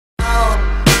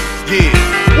Yeah,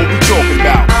 what we talking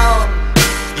about?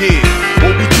 Yeah,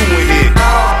 what we doing here?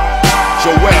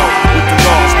 Joel with the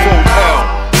Lars Pro L.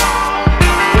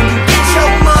 When you get your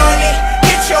money,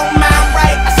 get your mind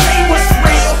right. I say what's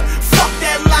real. Fuck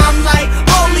that limelight.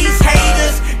 All these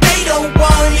haters, they don't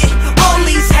want it. All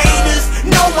these haters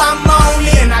know I'm on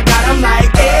it. And I got them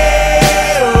like,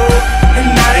 ew.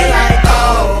 And now they like,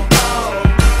 oh.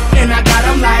 And I got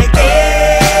them like,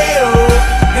 ew.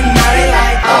 And now they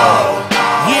like, oh.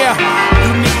 Yeah,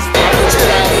 you niggas.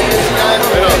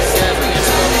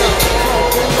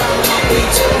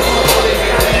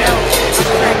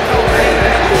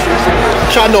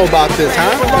 Y'all know about this,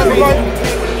 huh?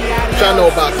 Y'all know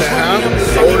about that, huh?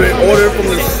 Order from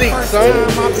the seat, son.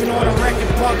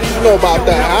 You know about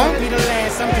that, huh?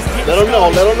 Let them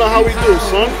know how we do,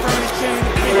 son.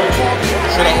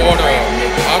 Should I order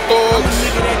hot dogs,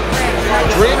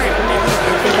 drink,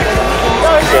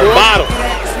 or bottle?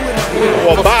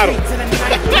 Or bottle.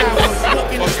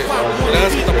 Okay,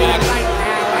 let's get the bottle.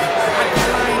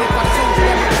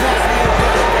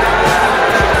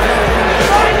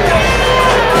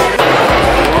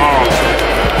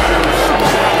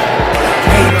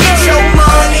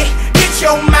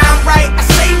 Your mind right, I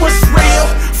say what's real.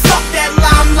 Fuck that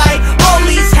limelight. All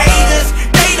these haters,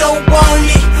 they don't want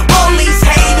it. All these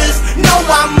haters know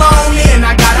I'm on it. And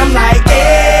I got them like,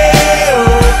 ew.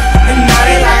 And now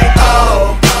they like,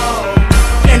 oh.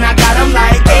 And I got them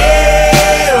like,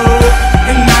 ew.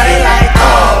 And now they like,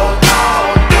 oh.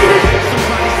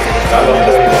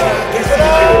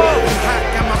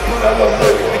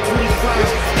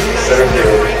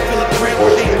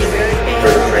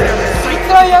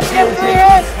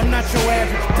 I'm not your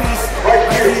average beast. I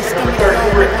can't stomach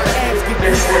alone with my abs get beat.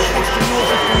 Extra noise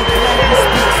from the club you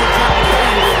speak, so drop the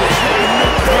bass. You know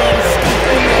the brand is steep,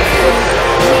 you know the food.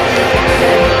 Love me if I'm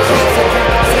mad with cheeks, so drop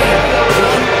the tail.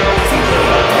 1, 2,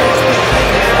 3, pass the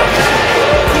plate. You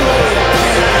know the plan.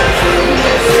 You know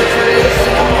the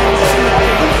situation, I'm on the scene.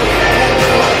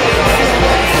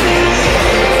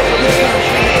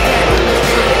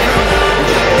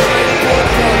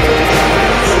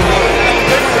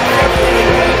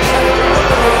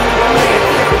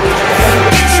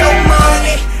 Get your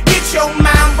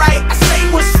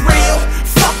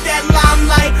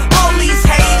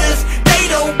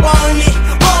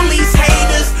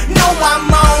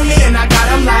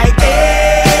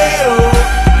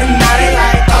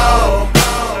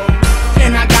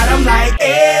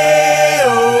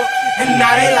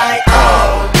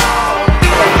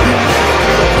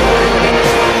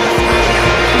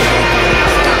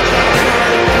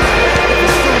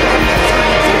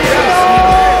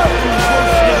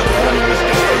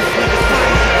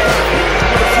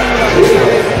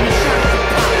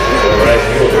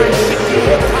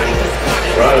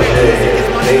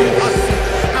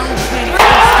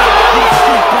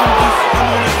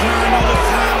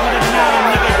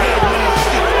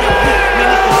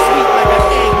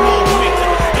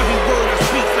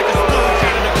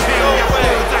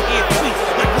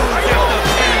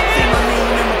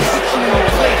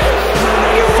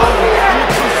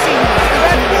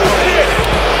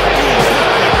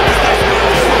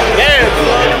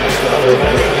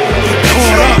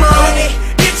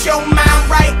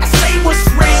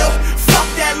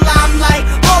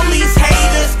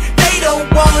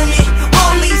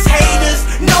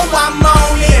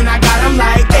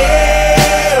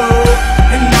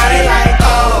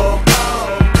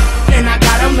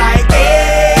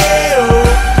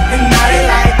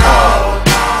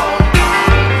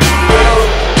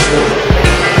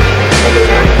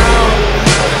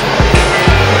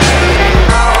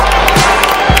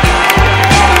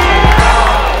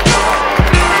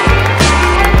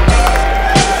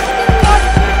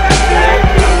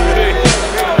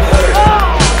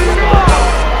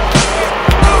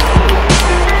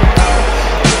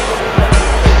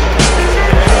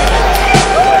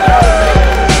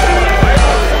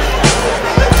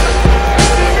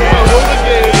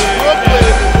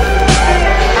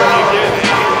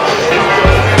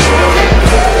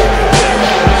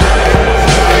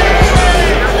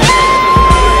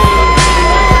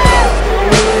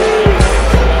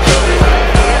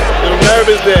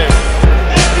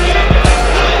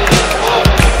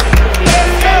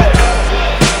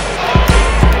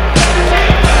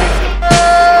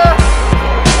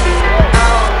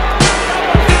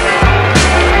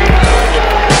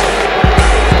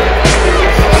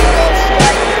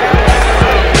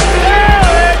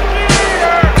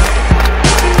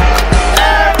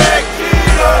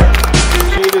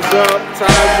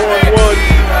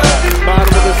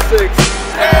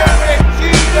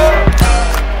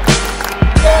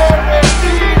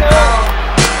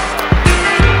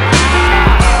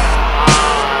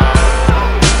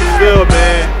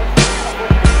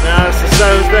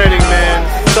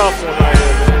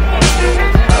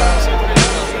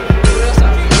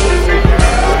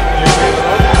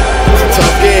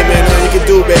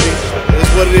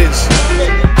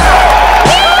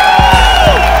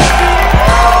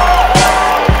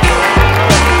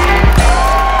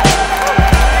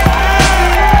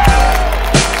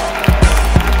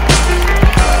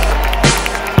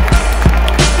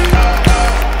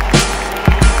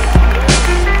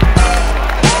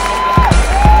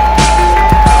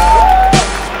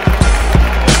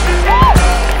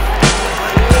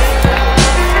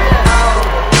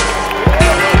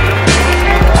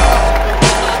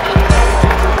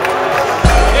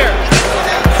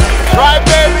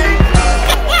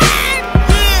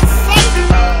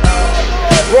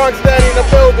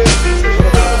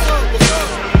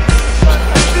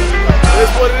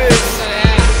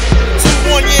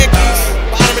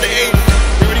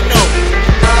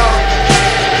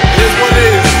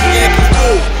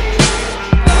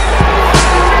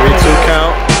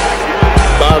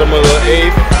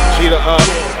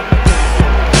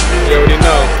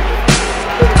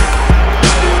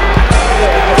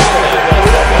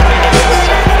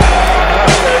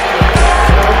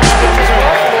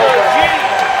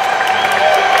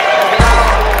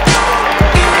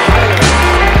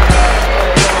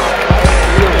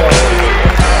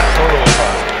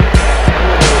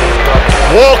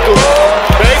Welcome.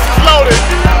 Base is loaded.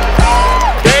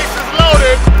 Base is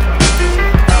loaded.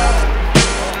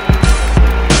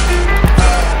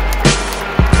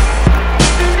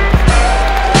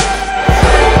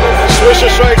 Swisher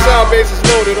strikes out. Base is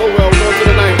loaded. Oh well, we're going to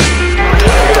the ninth. Look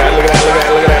at that, look at that, look at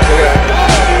that, look at that, look at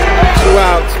that. 2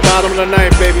 outs, bottom of the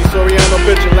ninth, baby. Soriano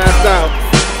pitching, last out.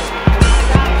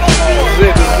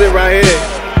 This is it right here.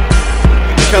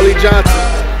 Kelly Johnson.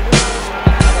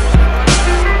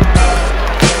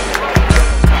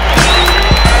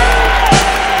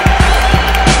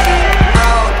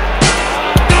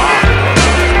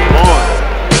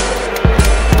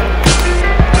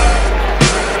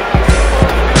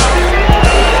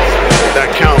 That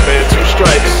count, man. 2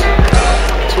 strikes,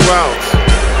 2 outs.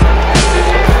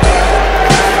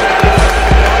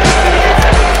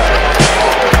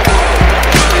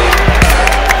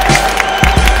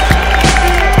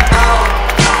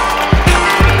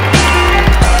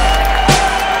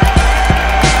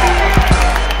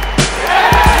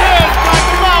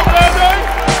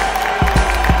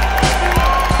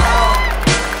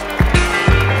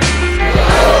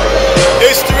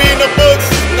 History in the books,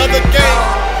 another game.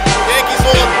 Yankees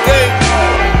all day.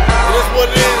 It is what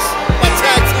it is. My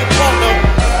tag team partner,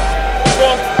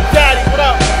 Daddy, what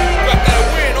up? Got that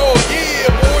win. Oh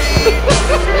yeah, boy.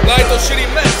 Like those shitty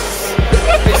Mets.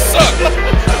 They suck.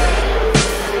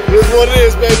 It is what it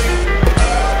is, baby.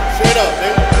 Straight up,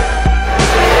 man.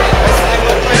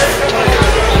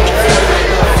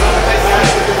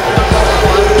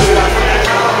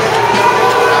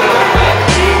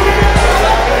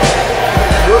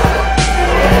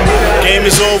 Game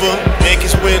is over.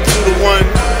 Yankees win 2-1.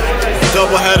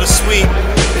 Doubleheader sweep.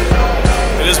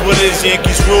 It is what it is.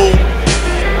 Yankees rule.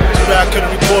 Too bad I couldn't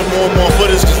record more and more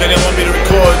footage because they didn't want me to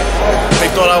record. They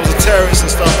thought I was a terrorist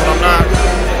and stuff, but I'm not.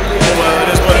 Oh well,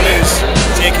 it is what it is.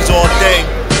 It's Yankees all day.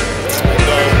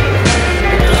 And,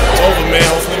 it's over, man.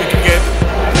 Hopefully we can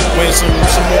win some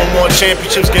more and more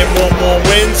championships, get more and more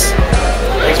wins.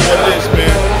 It's what it is,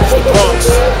 man.